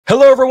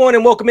Hello, everyone,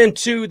 and welcome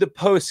into the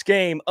post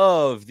game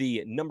of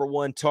the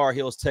 #1 Tar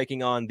Heels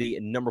taking on the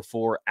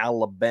 #4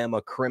 Alabama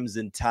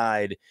Crimson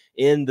Tide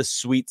in the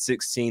Sweet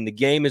 16. The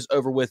game is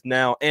over with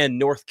now, and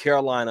North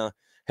Carolina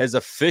has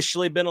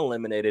officially been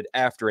eliminated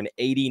after an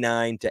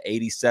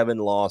 89-87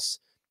 loss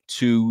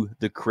to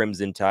the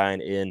Crimson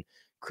Tide in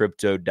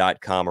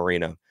Crypto.com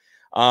Arena.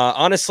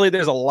 Honestly,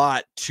 there's a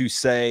lot to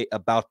say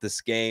about this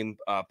game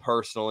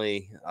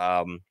personally.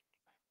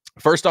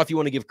 First off, you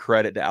want to give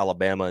credit to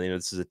Alabama.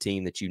 This is a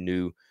team that you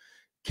knew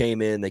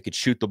came in. They could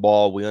shoot the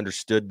ball. We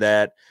understood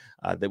that.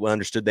 We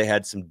understood they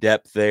had some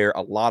depth there.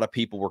 A lot of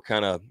people were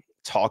kind of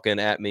talking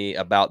at me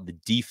about the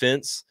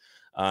defense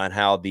and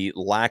how the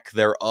lack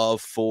thereof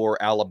for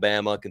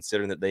Alabama,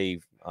 considering that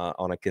they've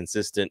on a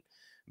consistent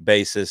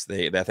basis,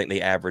 I think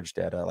they averaged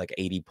at like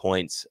 80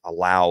 points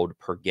allowed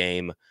per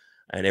game.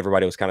 And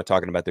everybody was kind of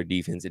talking about their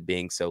defense, it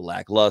being so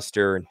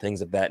lackluster and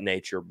things of that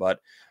nature. But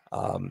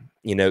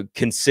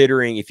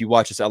considering if you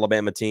watch this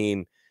Alabama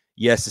team,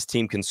 yes, this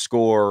team can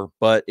score,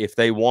 but if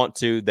they want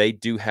to, they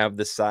do have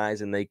the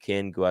size and they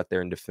can go out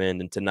there and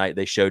defend. And tonight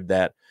they showed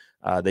that.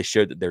 They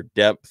showed that their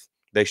depth,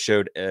 they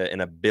showed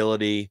an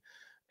ability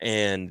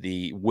and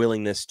the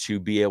willingness to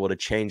be able to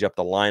change up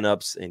the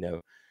lineups.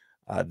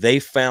 They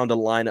found a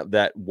lineup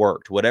that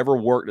worked. Whatever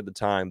worked at the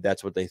time,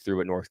 that's what they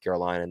threw at North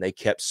Carolina. And they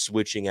kept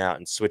switching out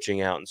and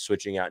switching out and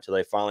switching out until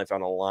they finally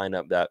found a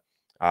lineup that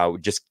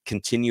just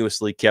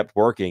continuously kept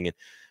working.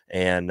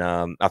 And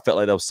I felt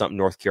like that was something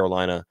North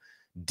Carolina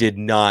did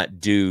not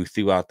do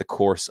throughout the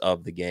course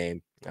of the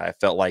game. I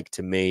felt like,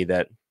 to me,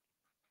 that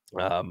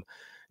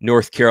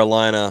North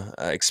Carolina,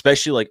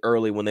 especially like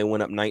early when they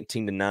went up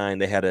 19-9,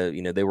 they had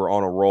they were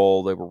on a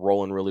roll. They were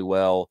rolling really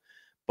well.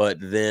 But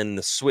then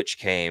the switch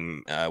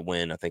came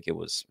when I think it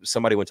was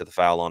somebody went to the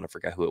foul line. I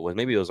forgot who it was.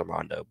 Maybe it was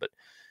Armando, but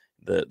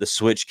the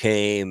switch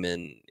came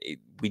and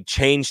we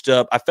changed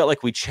up. I felt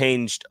like we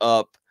changed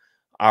up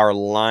our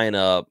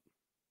lineup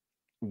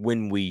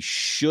when we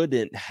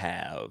shouldn't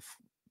have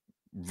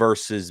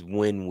versus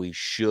when we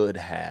should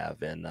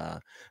have. And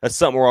that's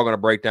something we're all going to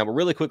break down. But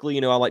really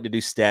quickly, I like to do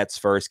stats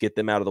first, get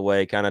them out of the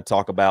way, kind of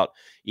talk about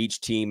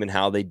each team and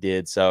how they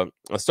did. So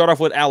let's start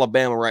off with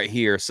Alabama right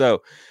here.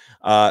 So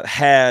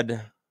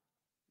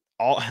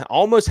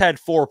almost had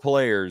 4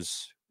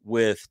 players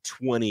with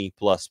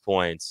 20-plus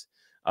points.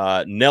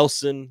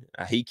 Nelson,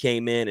 he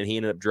came in and he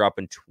ended up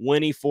dropping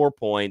 24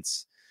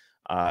 points.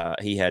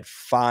 He had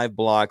 5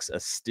 blocks,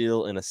 a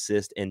steal, an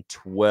assist, and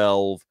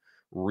 12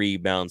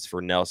 rebounds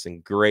for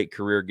Nelson. Great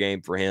career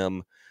game for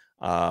him.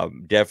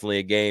 Definitely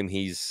a game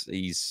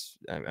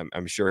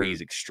I'm sure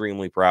he's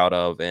extremely proud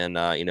of. And,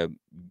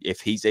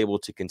 if he's able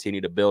to continue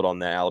to build on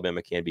that,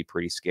 Alabama can be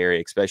pretty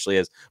scary, especially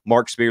as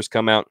Mark Spears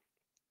come out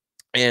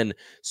and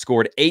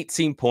scored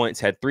 18 points,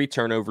 had 3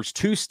 turnovers,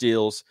 2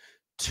 steals,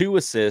 2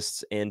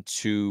 assists, and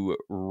 2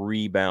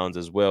 rebounds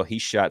as well. He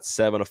shot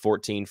 7 of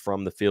 14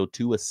 from the field,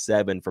 2 of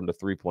 7 from the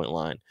three-point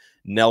line.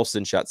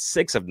 Nelson shot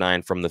 6 of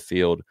 9 from the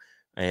field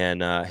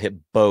and hit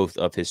both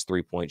of his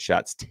three-point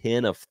shots,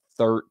 10 of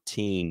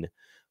 13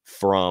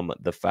 from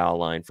the foul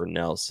line for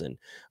Nelson.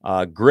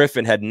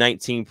 Griffin had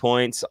 19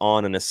 points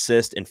on an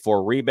assist and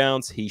 4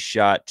 rebounds. He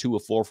shot 2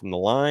 of 4 from the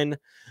line,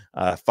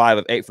 5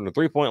 of 8 from the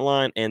three-point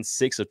line, and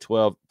 6 of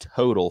 12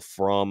 total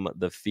from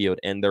the field.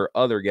 And their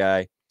other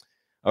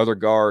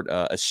guard,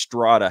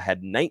 Estrada,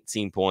 had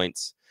 19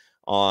 points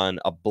on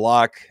a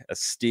block, a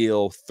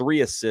steal,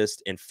 3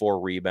 assists, and 4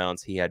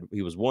 rebounds. He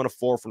was 1 of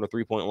 4 from the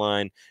three-point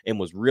line and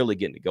was really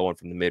getting it going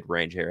from the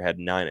mid-range here. Hit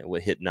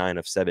 9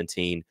 of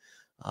 17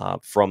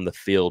 from the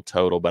field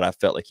total. But I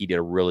felt like he did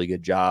a really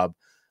good job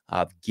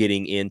of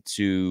getting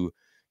into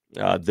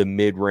the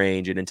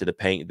mid-range and into the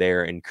paint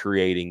there and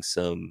creating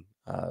some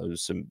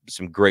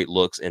great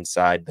looks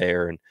inside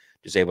there, and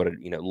just able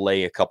to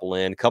lay a couple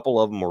in. A couple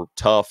of them were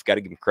tough. Got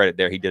to give him credit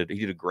there. He did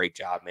a great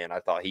job, man. I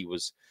thought he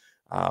was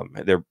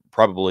they're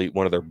probably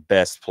one of their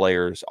best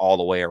players all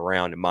the way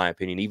around, in my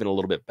opinion. Even a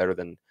little bit better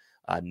than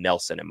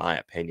Nelson, in my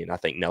opinion. I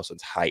think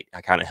Nelson's height,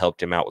 I kind of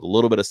helped him out with a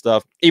little bit of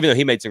stuff, even though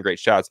he made some great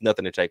shots.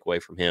 Nothing to take away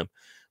from him,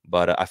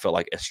 but I felt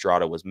like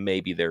Estrada was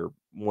maybe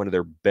one of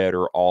their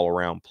better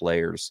all-around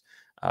players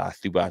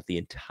throughout the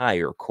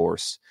entire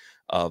course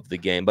of the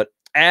game. But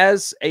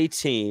as a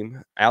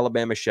team,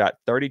 Alabama shot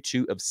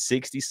 32 of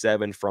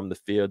 67 from the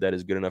field. That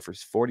is good enough for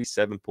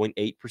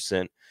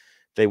 47.8%.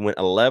 They went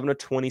 11 of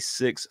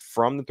 26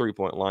 from the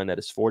three-point line. That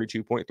is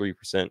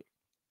 42.3%.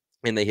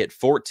 And they hit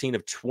 14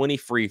 of 20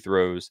 free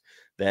throws.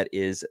 That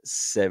is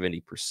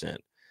 70%.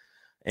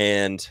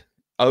 And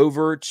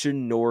over to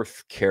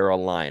North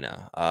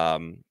Carolina.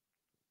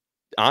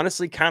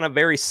 Honestly, kind of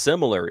very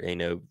similar.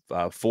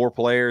 4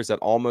 players that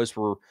almost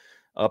were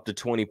up to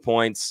 20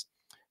 points.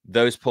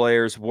 Those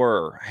players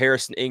were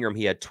Harrison Ingram.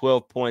 He had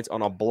 12 points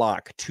on a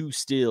block, 2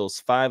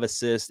 steals, 5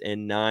 assists,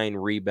 and 9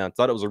 rebounds.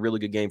 Thought it was a really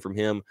good game from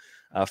him.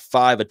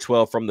 5 of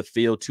 12 from the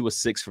field, 2 of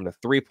 6 from the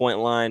three-point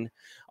line.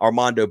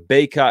 Armando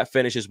Bacot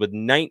finishes with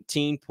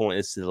 19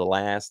 points. This is the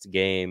last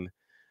game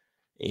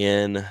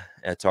in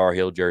a Tar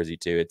Heel jersey,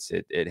 too.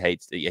 You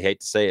hate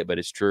to say it, but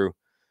it's true.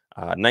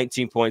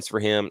 19 points for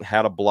him,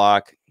 had a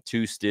block,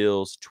 2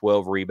 steals,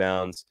 12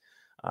 rebounds.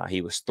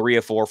 He was 3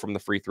 of 4 from the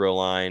free throw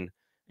line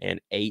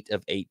and 8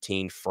 of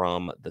 18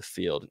 from the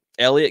field.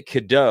 Elliot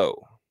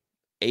Cadeau,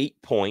 8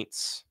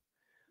 points,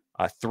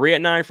 3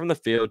 of 9 from the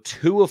field,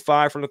 2 of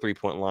 5 from the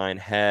three-point line,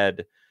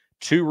 had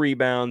 2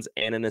 rebounds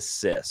and an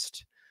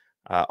assist.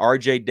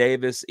 RJ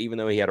Davis, even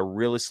though he had a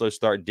really slow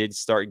start, did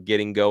start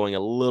getting going a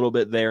little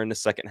bit there in the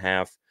second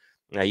half.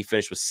 He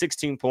finished with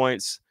 16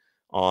 points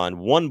on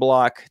 1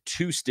 block,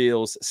 2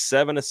 steals,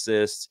 7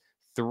 assists,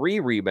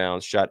 3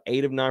 rebounds, shot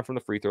 8 of 9 from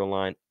the free throw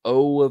line,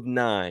 0 of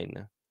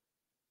 9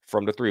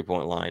 from the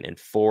three-point line, and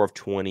 4 of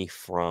 20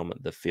 from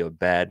the field.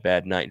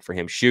 Bad night for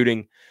him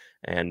shooting,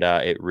 and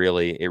it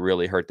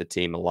really hurt the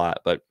team a lot.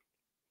 But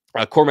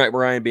Cormac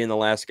Bryan, being the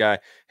last guy,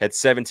 had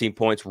 17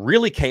 points.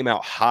 Really came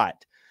out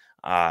hot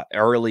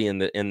early in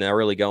the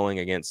early going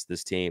against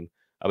this team.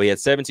 We had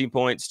 17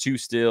 points, 2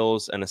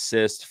 steals, an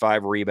assist,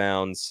 5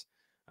 rebounds,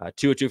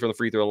 2 of 2 from the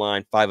free throw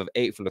line, 5 of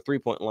 8 from the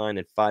three-point line,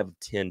 and 5 of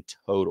 10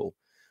 total.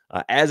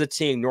 As a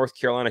team, North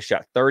Carolina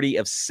shot 30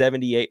 of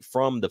 78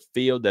 from the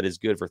field. That is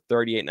good for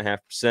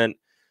 38.5%.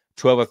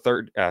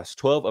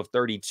 12 of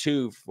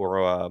 32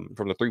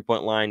 from the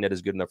three-point line. That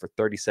is good enough for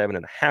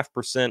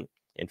 37.5%.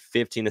 And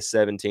 15 of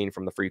 17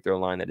 from the free throw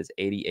line. That is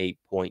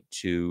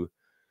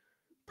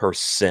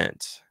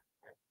 88.2%.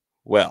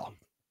 Well,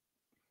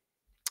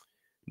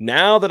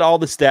 now that all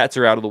the stats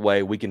are out of the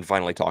way, we can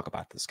finally talk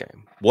about this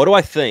game. What do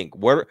I think?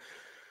 What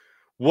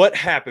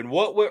happened?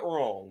 What went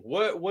wrong?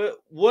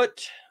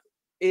 What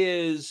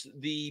is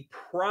the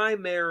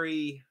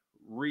primary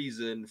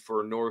reason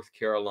for North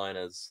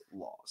Carolina's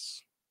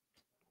loss?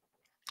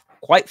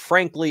 Quite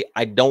frankly,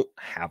 I don't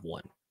have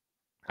one.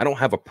 I don't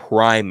have a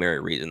primary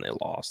reason they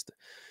lost.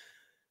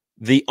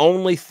 The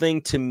only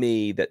thing to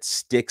me that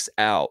sticks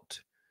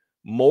out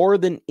more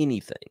than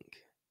anything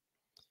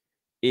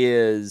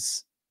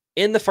is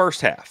in the first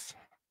half,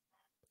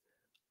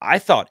 I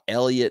thought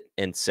Elliott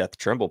and Seth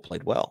Trimble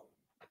played well.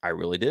 I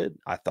really did.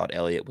 I thought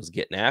Elliott was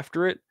getting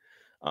after it.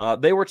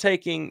 They were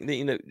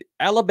taking,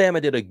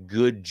 Alabama did a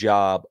good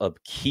job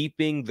of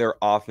keeping their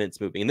offense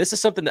moving. And this is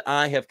something that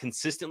I have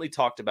consistently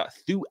talked about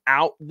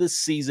throughout the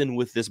season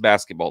with this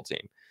basketball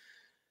team.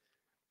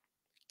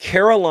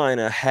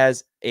 Carolina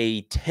has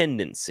a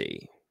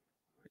tendency,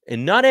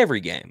 and not every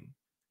game,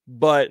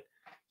 but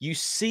you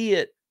see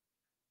it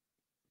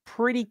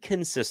pretty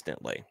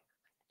consistently,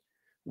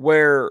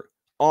 where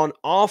on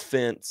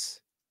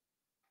offense,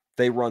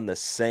 they run the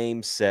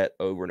same set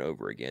over and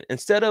over again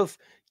instead of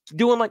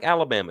doing like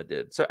Alabama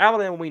did. So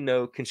Alabama, we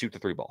know, can shoot the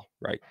 3 ball,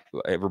 right?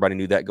 Everybody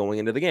knew that going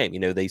into the game.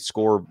 They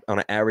score on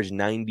an average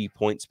 90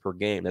 points per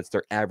game. That's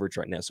their average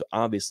right now. So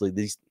obviously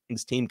this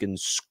team can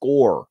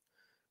score,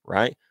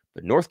 right?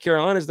 But North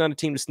Carolina is not a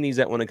team to sneeze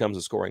at when it comes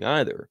to scoring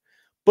either.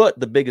 But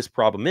the biggest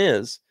problem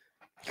is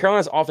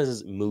Carolina's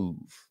offenses move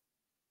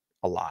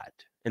a lot.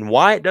 And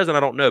why it doesn't, I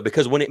don't know.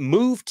 Because when it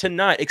moved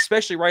tonight,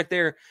 especially right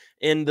there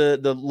in the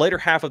later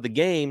half of the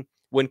game,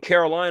 when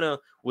Carolina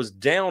was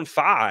down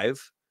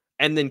 5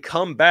 and then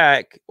come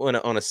back on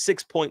a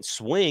 6-point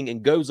swing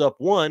and goes up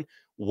 1,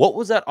 what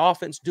was that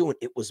offense doing?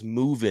 It was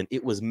moving.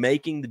 It was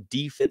making the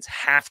defense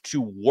have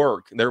to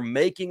work. They're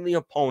making the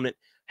opponent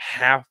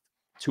have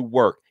to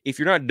work. If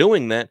you're not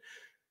doing that,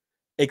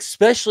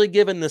 especially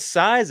given the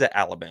size that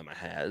Alabama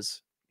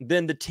has,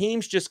 then the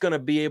team's just going to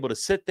be able to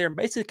sit there and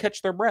basically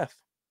catch their breath.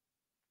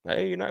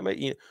 Hey, you're not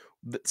making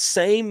the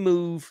same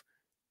move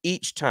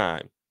each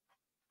time.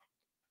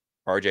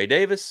 RJ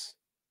Davis,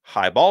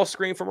 high ball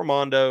screen from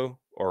Armando,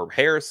 or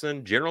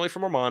Harrison, generally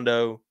from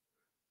Armando.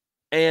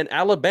 And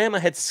Alabama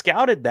had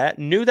scouted that,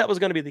 knew that was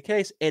going to be the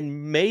case,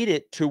 and made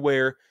it to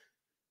where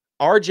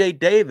RJ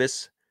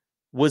Davis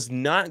was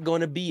not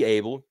going to be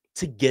able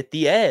to get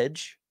the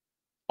edge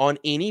on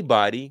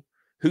anybody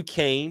who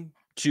came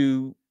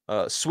to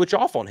switch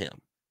off on him.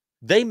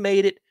 They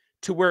made it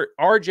to where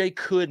RJ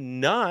could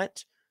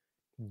not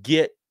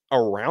get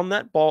around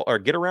that ball or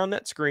get around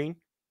that screen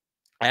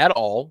at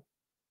all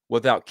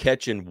without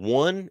catching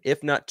 1,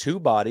 if not 2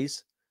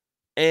 bodies.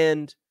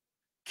 And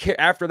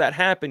after that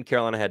happened,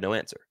 Carolina had no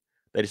answer.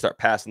 They just start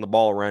passing the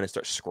ball around and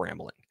start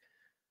scrambling.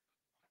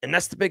 And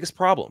that's the biggest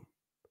problem.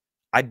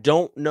 I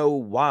don't know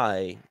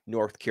why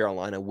North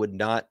Carolina would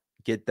not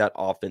get that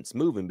offense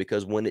moving,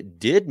 because when it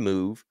did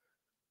move,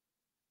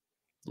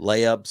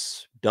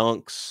 layups,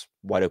 dunks,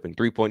 wide open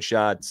 3-point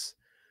shots,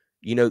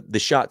 the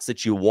shots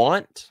that you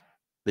want,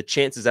 the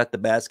chances at the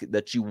basket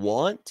that you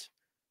want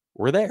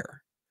were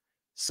there.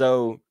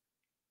 So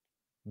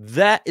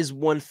that is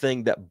one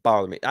thing that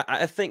bothered me.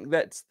 I think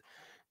that's,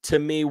 to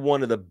me,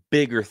 one of the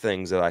bigger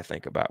things that I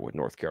think about with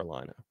North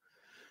Carolina.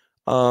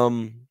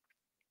 And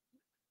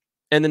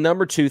the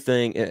number 2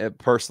 thing,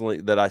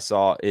 personally, that I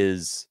saw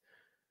is,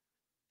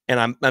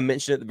 and I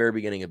mentioned at the very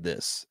beginning of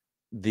this,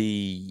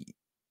 the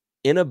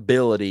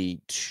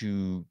inability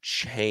to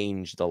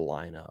change the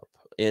lineup.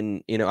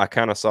 And, I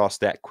kind of saw a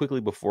stat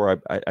quickly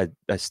before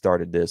I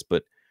started this,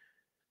 but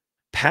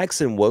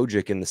Paxson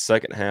Wojcik in the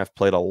second half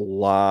played a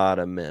lot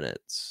of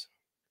minutes.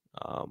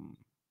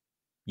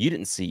 You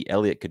didn't see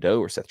Elliot Cadeau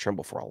or Seth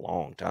Trimble for a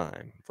long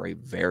time, for a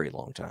very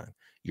long time.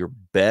 Your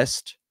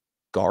best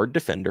guard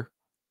defender,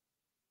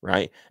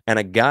 right? And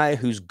a guy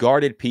who's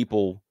guarded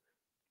people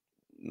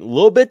a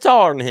little bit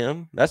taller than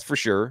him, that's for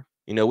sure.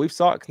 We've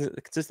saw it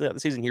consistently throughout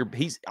the season here.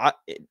 He's,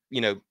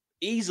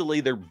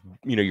 easily their,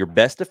 your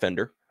best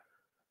defender.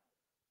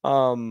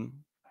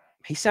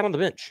 He sat on the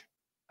bench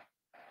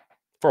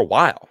for a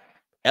while.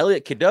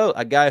 Elliot Cadeau,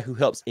 a guy who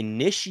helps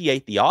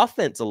initiate the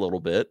offense a little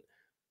bit,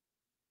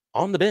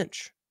 on the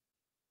bench.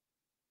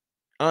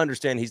 I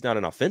understand he's not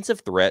an offensive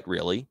threat,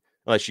 really,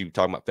 unless you're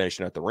talking about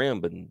finishing at the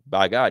rim, but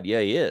by God,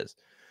 yeah, he is.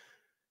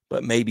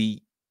 But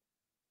maybe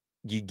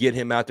you get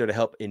him out there to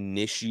help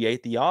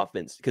initiate the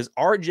offense, because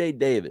RJ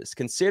Davis,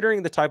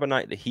 considering the type of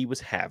night that he was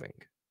having,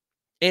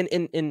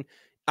 and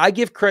I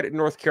give credit to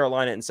North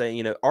Carolina and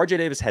saying, RJ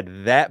Davis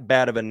had that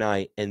bad of a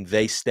night and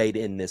they stayed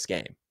in this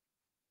game.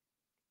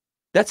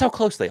 That's how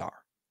close they are.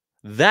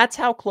 That's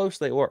how close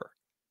they were.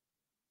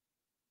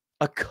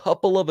 A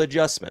couple of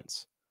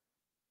adjustments,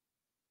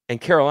 and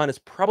Carolina's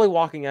probably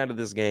walking out of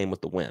this game with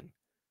the win.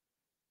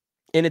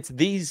 And it's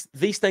these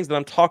things that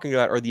I'm talking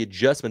about are the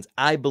adjustments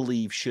I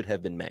believe should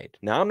have been made.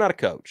 Now, I'm not a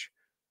coach.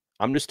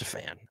 I'm just a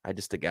fan. I'm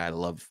just a guy that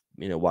love,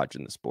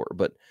 watching the sport.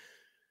 But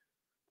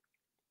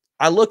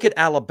I look at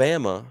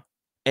Alabama,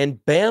 and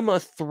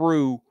Bama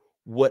threw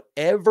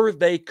whatever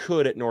they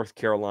could at North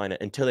Carolina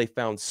until they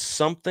found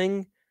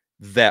something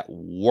that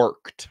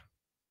worked.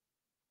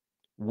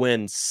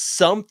 When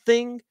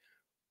something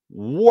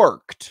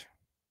worked,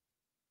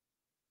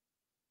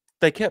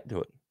 they kept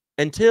doing it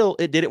until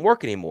it didn't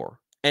work anymore.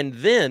 And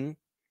then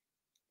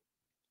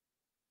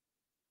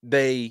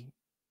they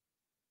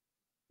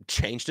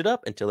changed it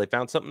up until they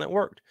found something that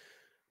worked.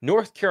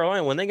 North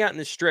Carolina, when they got in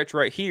this stretch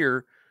right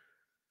here,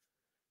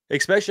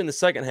 especially in the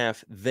second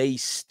half, they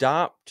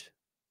stopped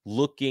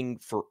looking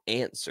for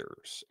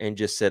answers and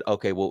just said,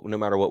 okay, well, no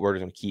matter what, we're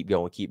going to keep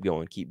going, keep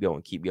doing the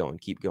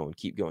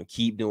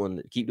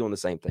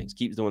same things.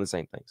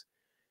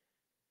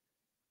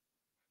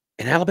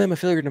 And Alabama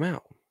figured them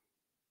out.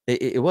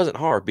 It wasn't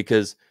hard,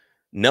 because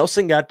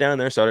Nelson got down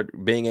there,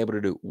 started being able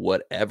to do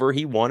whatever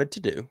he wanted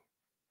to do.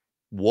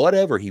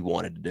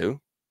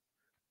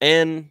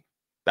 And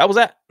that was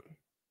that.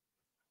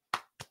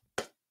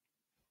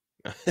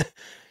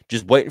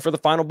 Just waiting for the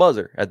final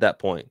buzzer at that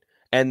point.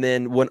 And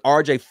then when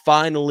RJ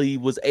finally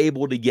was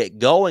able to get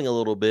going a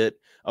little bit,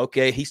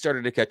 okay, he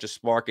started to catch a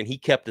spark, and he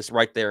kept us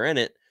right there in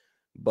it.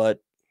 But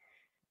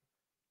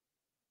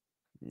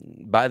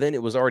by then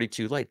it was already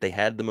too late. They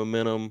had the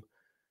momentum.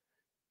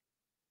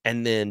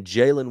 And then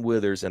Jalen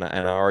Withers, and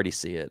I already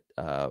see it,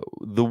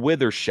 the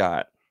Withers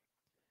shot,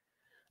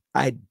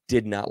 I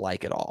did not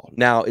like at all.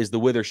 Now, is the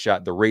Withers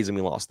shot the reason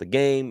we lost the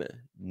game?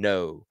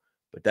 No.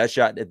 But that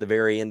shot at the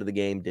very end of the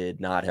game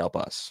did not help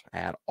us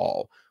at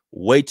all.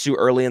 Way too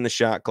early in the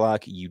shot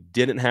clock. You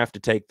didn't have to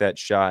take that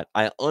shot.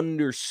 I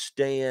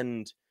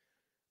understand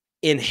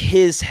in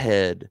his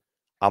head,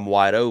 I'm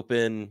wide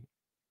open.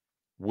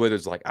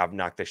 Withers like, I've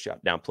knocked this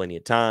shot down plenty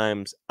of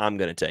times. I'm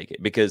going to take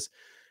it. Because,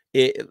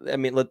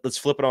 let's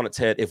flip it on its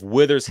head. If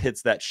Withers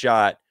hits that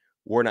shot,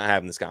 we're not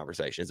having this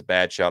conversation. It's a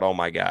bad shot. Oh,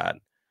 my God.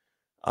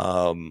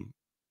 We're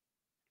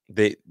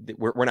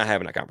not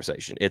having that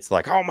conversation. It's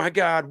like, oh, my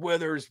God,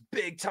 Withers,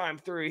 big time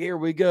three. Here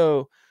we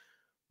go.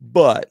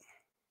 But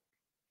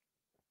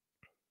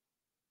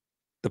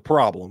the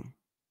problem,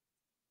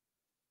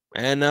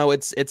 and no,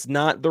 it's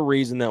not the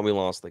reason that we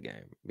lost the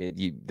game.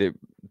 The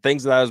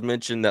things that I was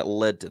mentioning that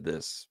led to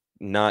this,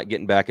 not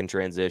getting back in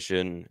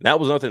transition, that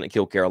was nothing that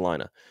killed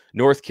Carolina.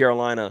 North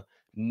Carolina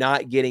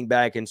not getting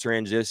back in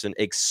transition,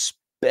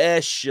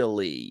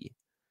 especially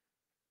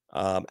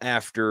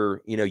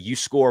after, you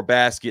score a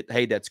basket.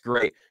 Hey, that's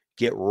great.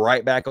 Get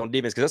right back on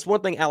defense, because that's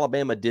one thing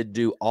Alabama did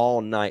do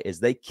all night, is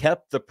they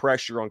kept the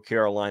pressure on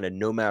Carolina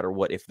no matter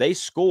what. If they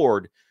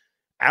scored,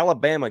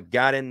 Alabama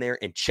got in there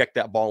and checked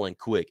that ball in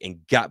quick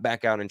and got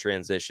back out in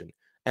transition.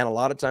 And a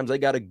lot of times they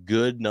got a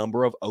good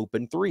number of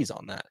open threes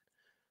on that.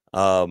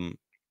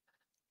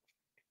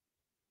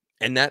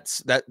 And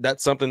that's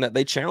something that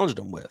they challenged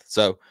them with.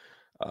 So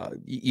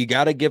you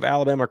got to give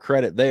Alabama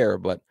credit there.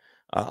 But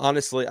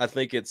honestly, I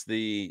think it's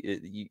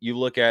you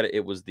look at it,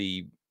 it was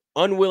the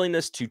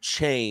unwillingness to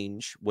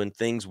change when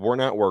things were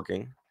not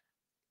working,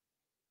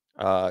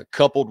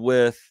 coupled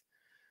with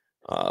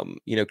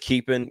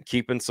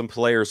keeping some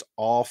players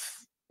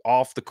off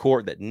the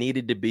court that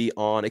needed to be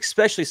on,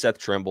 especially Seth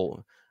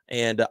Trimble.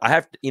 And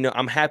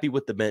I'm happy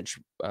with the bench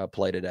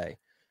play today.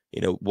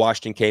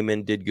 Washington came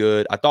in, did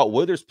good. I thought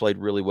Withers played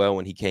really well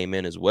when he came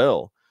in as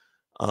well.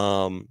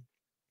 And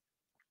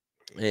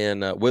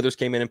Withers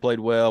came in and played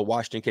well.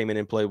 Washington came in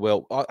and played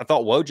well. I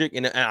thought Wojcik,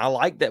 and I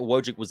like that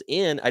Wojcik was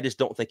in. I just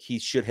don't think he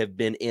should have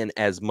been in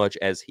as much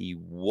as he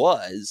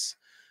was,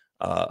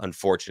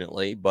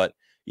 unfortunately. But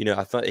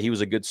I thought he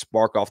was a good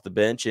spark off the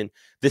bench, and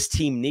this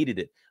team needed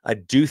it. I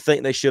do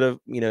think they should have,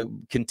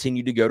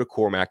 continued to go to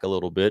Cormac a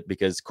little bit,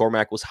 because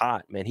Cormac was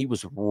hot, man. He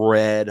was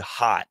red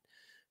hot.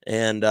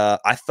 And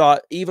I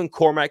thought even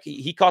Cormac,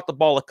 he caught the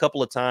ball a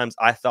couple of times.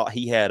 I thought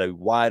he had a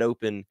wide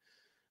open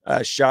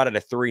shot at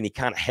a three, and he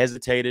kind of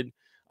hesitated.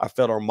 I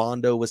felt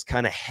Armando was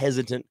kind of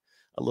hesitant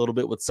a little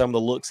bit with some of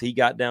the looks he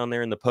got down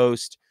there in the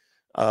post.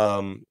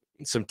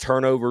 Some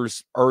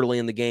turnovers early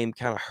in the game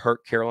kind of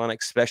hurt Carolina,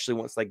 especially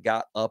once they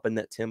got up in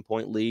that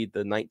 10-point lead,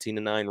 the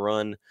 19-9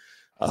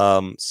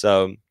 run.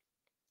 So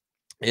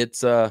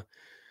it's a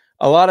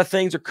lot of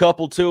things are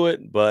coupled to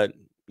it, but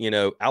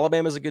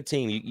Alabama's a good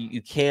team.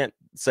 You can't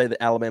say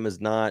that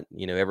Alabama's not.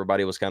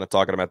 Everybody was kind of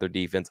talking about their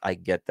defense. I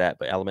get that,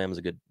 but Alabama's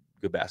a good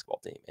basketball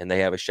team, and they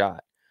have a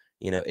shot.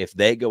 If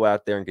they go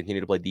out there and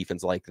continue to play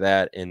defense like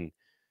that and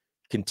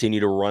continue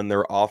to run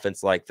their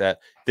offense like that,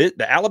 the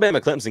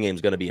Alabama-Clemson game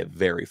is going to be a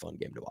very fun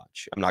game to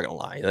watch. I'm not going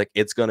to lie. Like,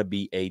 it's going to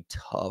be a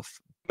tough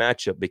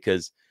matchup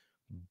because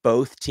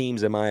both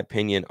teams, in my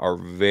opinion, are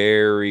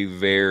very,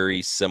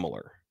 very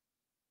similar.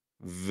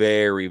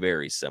 Very,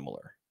 very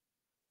similar.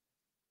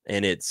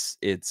 And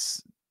that's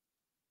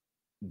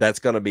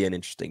going to be an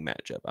interesting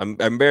matchup.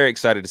 I'm very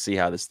excited to see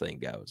how this thing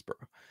goes, bro.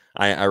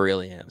 I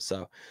really am.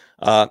 So,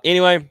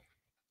 anyway,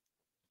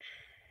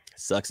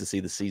 sucks to see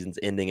the season's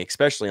ending,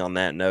 especially on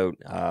that note.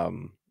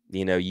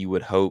 You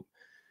would hope,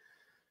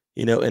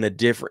 in a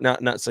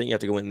different, not saying you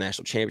have to go win the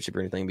national championship or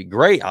anything. It'd be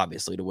great,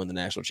 obviously, to win the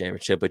national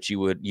championship, but you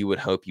would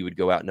hope you would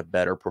go out in a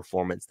better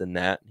performance than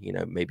that.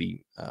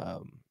 Maybe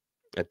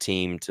a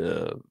team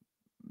to,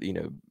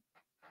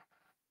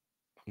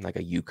 like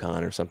a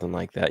UConn or something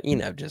like that.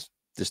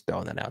 Just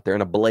throwing that out there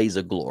in a blaze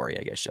of glory,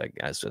 I guess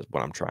is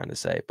what I'm trying to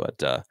say.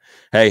 But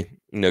hey,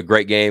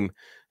 great game.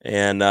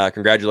 And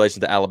congratulations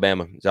to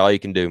Alabama. It's all you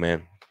can do,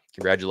 man.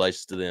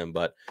 Congratulations to them.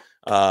 But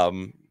a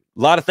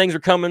lot of things are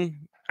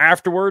coming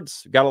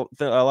afterwards. Got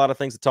a lot of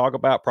things to talk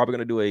about. Probably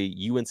going to do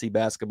a UNC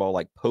basketball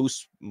like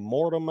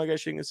post-mortem, I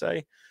guess you can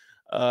say,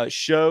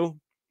 show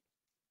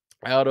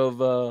out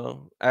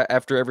of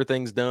after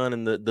everything's done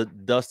and the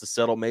dust is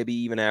settled. Maybe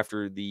even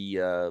after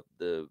the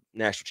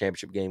national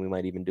championship game, we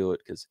might even do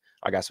it because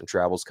I got some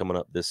travels coming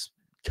up this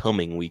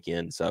coming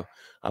weekend, so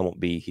I won't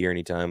be here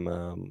anytime.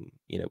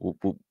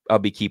 I'll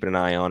be keeping an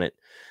eye on it,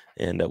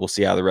 and we'll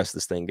see how the rest of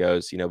this thing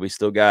goes. We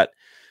still got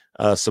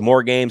some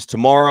more games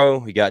tomorrow.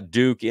 We got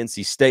Duke,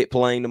 NC State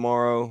playing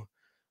tomorrow.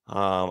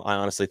 I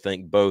honestly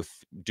think both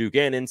Duke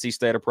and NC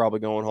State are probably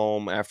going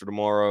home after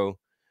tomorrow,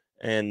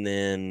 and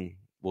then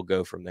we'll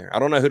go from there. I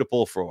don't know who to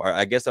pull for.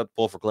 I guess I'll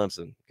pull for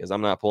Clemson because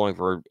I'm not pulling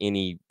for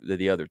any of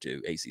the other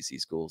two ACC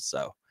schools.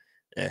 So,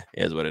 it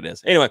is what it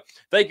is. Anyway,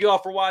 thank you all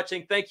for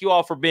watching. Thank you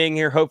all for being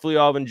here. Hopefully, you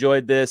all have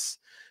enjoyed this.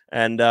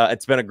 And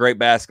it's been a great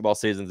basketball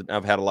season.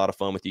 I've had a lot of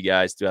fun with you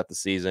guys throughout the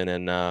season,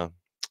 and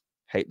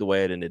hate the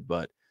way it ended,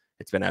 but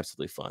it's been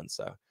absolutely fun.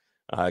 So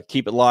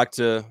keep it locked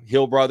to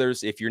Hill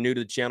Brothers. If you're new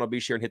to the channel, be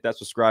sure and hit that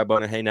subscribe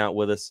button and hang out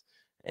with us.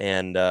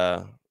 And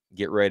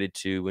get ready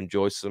to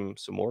enjoy some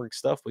more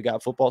stuff. We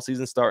got football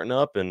season starting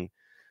up, and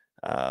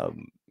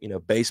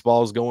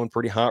baseball's going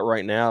pretty hot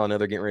right now. I know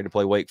they're getting ready to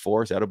play Wake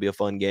Forest. That'll be a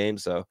fun game,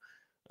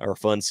 or a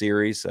fun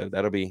series. So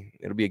it'll be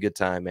a good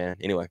time, man.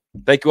 Anyway,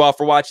 thank you all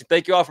for watching.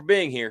 Thank you all for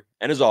being here.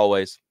 And as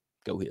always,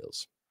 go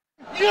Heels.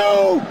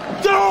 You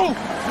don't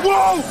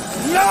want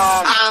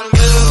none. I'm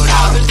good.